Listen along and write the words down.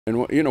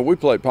And you know, we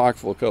played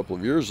Pikeville a couple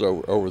of years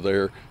over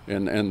there,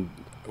 and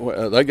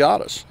they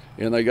got us.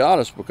 And they got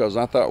us because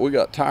I thought we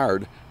got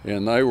tired,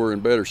 and they were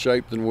in better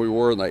shape than we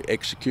were, and they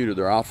executed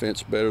their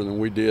offense better than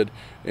we did.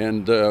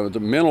 And the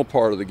mental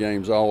part of the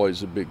game is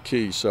always a big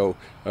key. So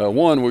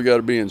one, we got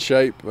to be in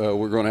shape.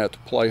 We're going to have to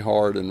play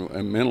hard,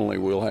 and mentally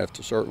we'll have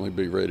to certainly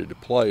be ready to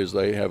play, as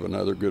they have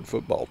another good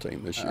football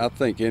team this year. I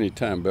think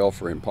anytime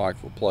Belfry and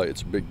Pikeville play,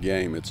 it's a big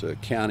game. It's a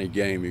county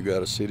game. You've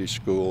got a city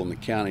school and the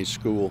county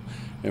school,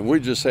 and we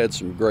just had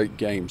some great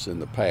games in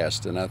the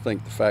past. And I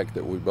think the fact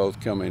that we both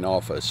coming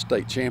off a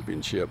state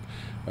championship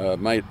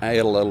might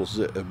add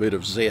a bit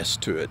of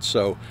zest to it.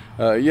 So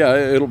yeah,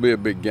 it'll be a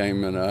big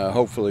game, and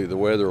hopefully the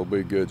weather will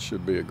be good.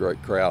 Should be a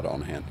great crowd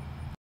on hand.